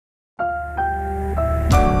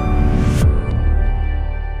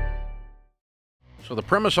So the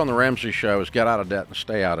premise on the Ramsey Show is get out of debt and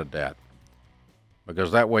stay out of debt,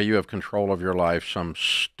 because that way you have control of your life. Some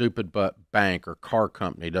stupid bank or car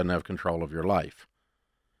company doesn't have control of your life.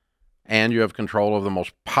 And you have control of the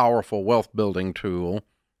most powerful wealth-building tool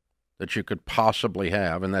that you could possibly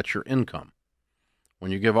have, and that's your income.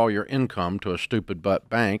 When you give all your income to a stupid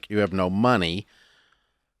bank, you have no money,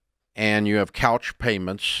 and you have couch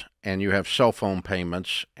payments, and you have cell phone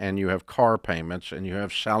payments, and you have car payments, and you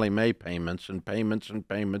have Sally Mae payments, and payments, and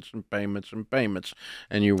payments, and payments, and payments,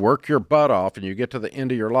 and you work your butt off, and you get to the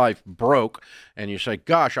end of your life broke, and you say,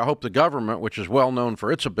 gosh, I hope the government, which is well known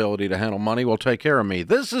for its ability to handle money, will take care of me.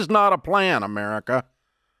 This is not a plan, America.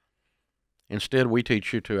 Instead, we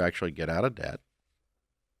teach you to actually get out of debt,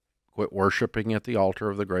 quit worshiping at the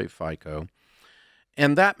altar of the great FICO,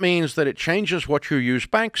 and that means that it changes what you use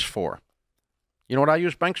banks for. You know what I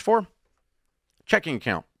use banks for? Checking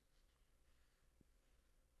account.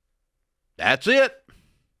 That's it.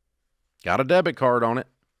 Got a debit card on it.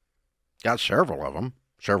 Got several of them,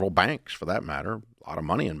 several banks for that matter. A lot of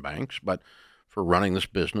money in banks, but for running this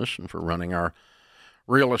business and for running our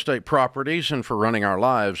real estate properties and for running our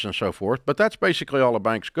lives and so forth. But that's basically all a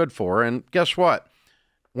bank's good for. And guess what?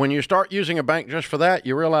 When you start using a bank just for that,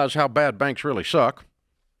 you realize how bad banks really suck,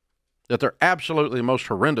 that they're absolutely the most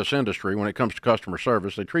horrendous industry when it comes to customer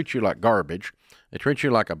service. They treat you like garbage. They treat you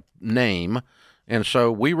like a name. And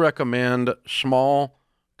so we recommend small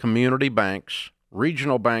community banks,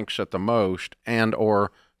 regional banks at the most, and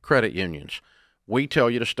or credit unions. We tell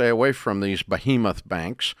you to stay away from these behemoth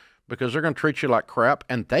banks because they're going to treat you like crap,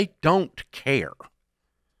 and they don't care.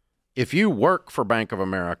 If you work for Bank of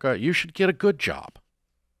America, you should get a good job.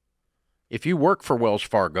 If you work for Wells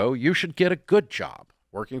Fargo, you should get a good job,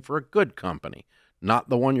 working for a good company, not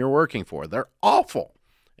the one you're working for. They're awful.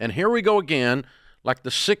 And here we go again, like the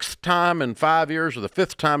 6th time in 5 years or the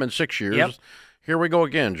 5th time in 6 years. Yep. Here we go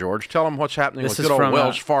again, George. Tell them what's happening with good old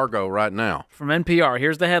Wells Fargo right now. From NPR,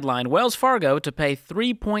 here's the headline. Wells Fargo to pay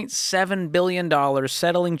 $3.7 billion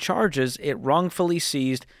settling charges it wrongfully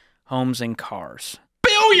seized homes and cars.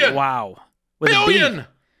 Billion! Wow. Billion!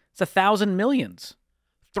 It's 1,000 millions.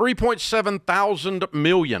 3.7 thousand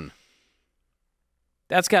million.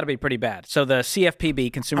 That's got to be pretty bad. So the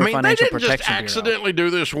CFPB, Consumer Financial they didn't Protection just Bureau. accidentally do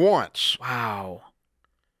this once. Wow.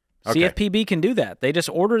 Okay. CFPB can do that. They just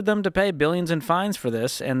ordered them to pay billions in fines for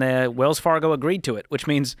this, and the Wells Fargo agreed to it, which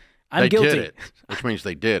means I'm guilty. They did it, which means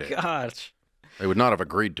they did it. Gosh. They would not have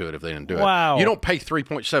agreed to it if they didn't do it. Wow. You don't pay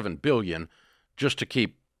 $3.7 billion just to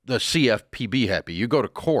keep the CFPB happy. You go to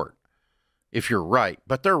court if you're right,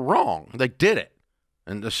 but they're wrong. They did it.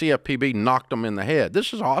 And the CFPB knocked them in the head.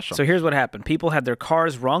 This is awesome. So here's what happened. People had their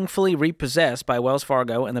cars wrongfully repossessed by Wells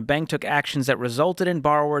Fargo, and the bank took actions that resulted in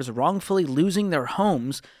borrowers wrongfully losing their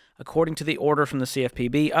homes, according to the order from the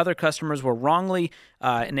CFPB. Other customers were wrongly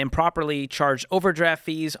and improperly charged overdraft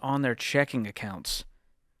fees on their checking accounts.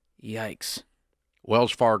 Yikes.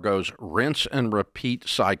 Wells Fargo's rinse and repeat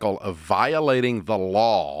cycle of violating the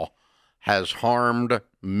law has harmed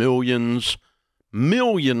millions,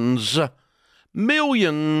 more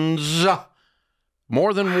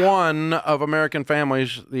than one of American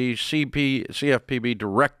families, the CFPB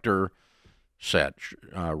director said.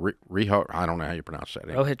 I don't know how you pronounce that.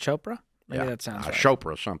 Rohit Chopra? Maybe that sounds right.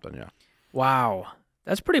 Chopra something, yeah. Wow.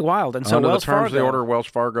 That's pretty wild. And so under Wells the terms Fargo, of the order, Wells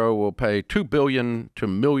Fargo will pay $2 billion to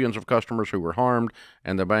millions of customers who were harmed,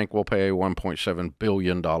 and the bank will pay a $1.7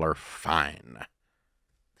 billion fine.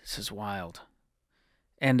 This is wild.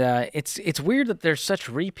 And it's weird that they're such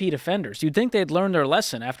repeat offenders. You'd think they'd learn their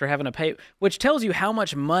lesson after having to pay, which tells you how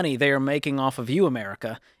much money they are making off of you,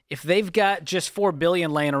 America, if they've got just $4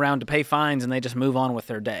 billion laying around to pay fines and they just move on with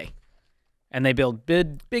their day. And they build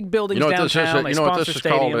big buildings downtown. You know what this is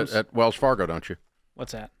called at Wells Fargo, don't you?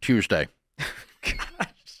 What's that? Tuesday.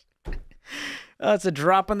 Gosh. It's a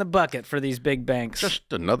drop in the bucket for these big banks.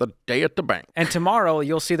 Just another day at the bank. And tomorrow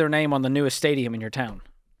you'll see their name on the newest stadium in your town.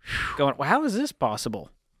 Going, well, how is this possible?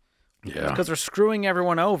 Yeah. Because they're screwing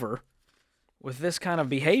everyone over with this kind of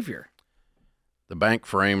behavior. The bank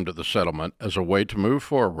framed the settlement as a way to move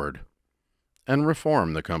forward and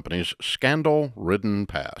reform the company's scandal-ridden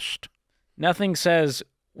past. Nothing says,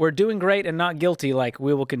 we're doing great and not guilty, like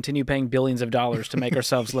we will continue paying billions of dollars to make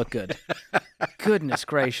ourselves look good. Goodness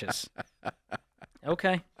gracious.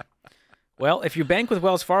 Okay. Well, if you bank with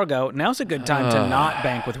Wells Fargo, now's a good time to not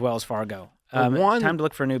bank with Wells Fargo. Time to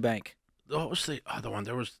look for a new bank. What was the other one?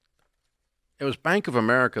 It was Bank of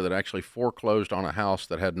America that actually foreclosed on a house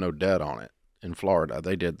that had no debt on it in Florida.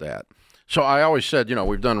 They did that. So I always said,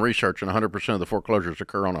 we've done research and 100% of the foreclosures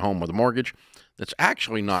occur on a home with a mortgage. That's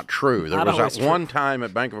actually not true. There was that one time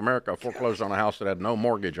at Bank of America foreclosed on a house that had no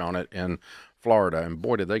mortgage on it in Florida, and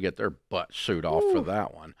boy, did they get their butt sued off for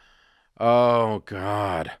that one. Oh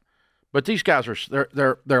God! But these guys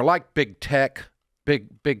are they're like big tech,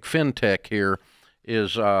 big fintech here.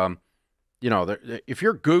 Is if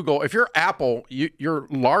you're Google, if you're Apple, you're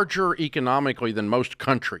larger economically than most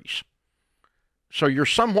countries, so you're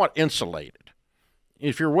somewhat insulated.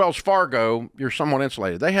 If you're Wells Fargo, you're somewhat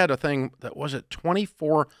insulated. They had a thing that was it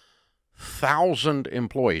 24,000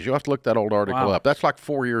 employees. You'll have to look that old article up. That's like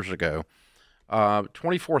 4 years ago.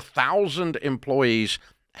 24,000 employees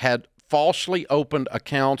had falsely opened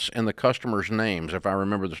accounts in the customers' names, if I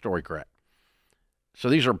remember the story correct. So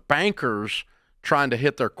these are bankers trying to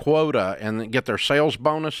hit their quota and get their sales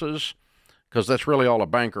bonuses, because that's really all a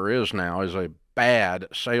banker is now, is a bad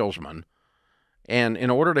salesman. And in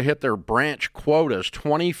order to hit their branch quotas,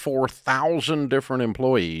 24,000 different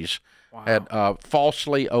employees had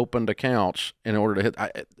falsely opened accounts in order to hit.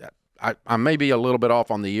 I may be a little bit off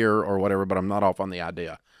on the year or whatever, but I'm not off on the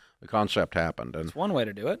idea. The concept happened. And it's one way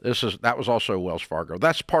to do it. That was also Wells Fargo.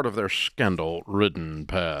 That's part of their scandal-ridden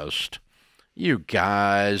past. You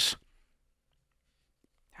guys.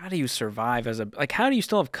 How do you survive how do you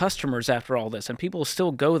still have customers after all this and people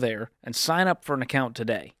still go there and sign up for an account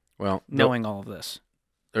today? Well, knowing all of this,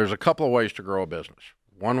 there's a couple of ways to grow a business.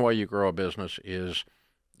 One way you grow a business is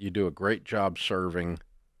you do a great job serving,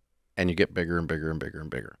 and you get bigger and bigger and bigger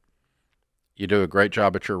and bigger. You do a great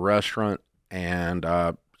job at your restaurant, and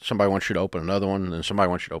somebody wants you to open another one, and then somebody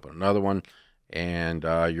wants you to open another one, and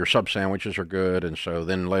your sub sandwiches are good, and so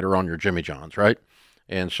then later on you're Jimmy John's, right?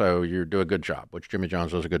 And so you do a good job, which Jimmy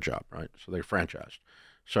John's does a good job, right? So they're franchised.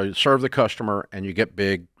 So you serve the customer, and you get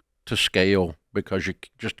big to scale because you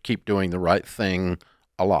just keep doing the right thing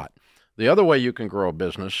a lot. The other way you can grow a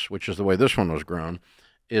business, which is the way this one was grown,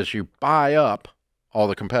 is you buy up all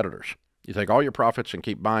the competitors. You take all your profits and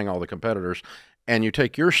keep buying all the competitors, and you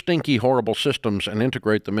take your stinky, horrible systems and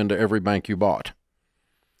integrate them into every bank you bought.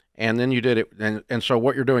 And then you did it, and so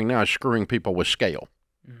what you're doing now is screwing people with scale.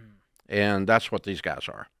 Mm. And that's what these guys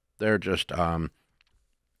are. They're just,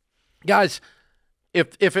 guys,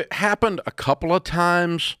 if it happened a couple of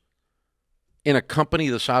times in a company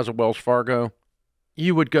the size of Wells Fargo,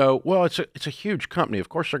 you would go, well, it's a huge company. Of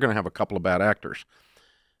course, they're going to have a couple of bad actors.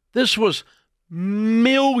 This was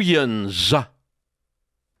millions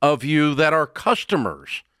of you that are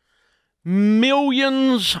customers.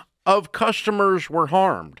 Millions of customers were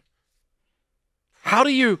harmed. How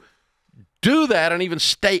do you do that and even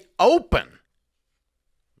stay open?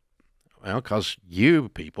 Well, because you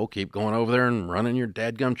people keep going over there and running your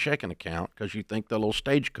dadgum checking account because you think the little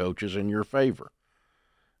stagecoach is in your favor.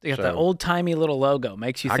 They got that old-timey little logo.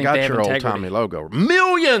 Makes you think they have integrity. I got your old-timey logo.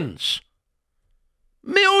 Millions!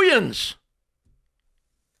 Millions!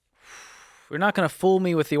 You're not going to fool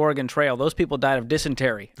me with the Oregon Trail. Those people died of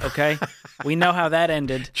dysentery, okay? We know how that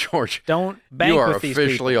ended. George, don't bank with these people. You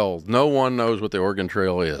are officially old. No one knows what the Oregon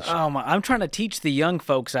Trail is. Oh, my. I'm trying to teach the young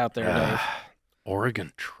folks out there, Dave.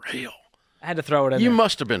 Oregon Trail. I had to throw it in there. You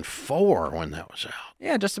must have been 4 when that was out.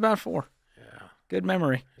 Yeah, just about 4. Yeah. Good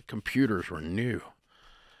memory. Computers were new.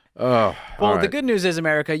 Oh, well, the good news is,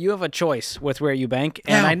 America, you have a choice with where you bank.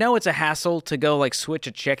 And I know it's a hassle to go, switch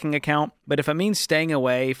a checking account. But if it means staying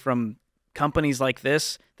away from companies like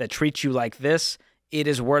this that treat you like this, it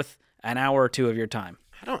is worth an hour or 2 of your time.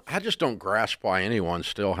 I just don't grasp why anyone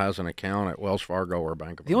still has an account at Wells Fargo or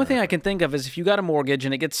Bank of America. The only thing I can think of is if you got a mortgage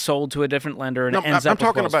and it gets sold to a different lender and it ends up with I'm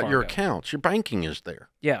talking Wells about Fargo. your accounts. Your banking is there.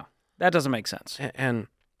 Yeah, that doesn't make sense. And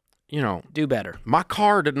do better. My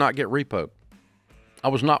car did not get repoed. I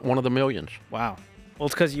was not one of the millions. Wow. Well,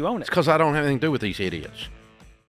 it's because you own it. It's because I don't have anything to do with these idiots.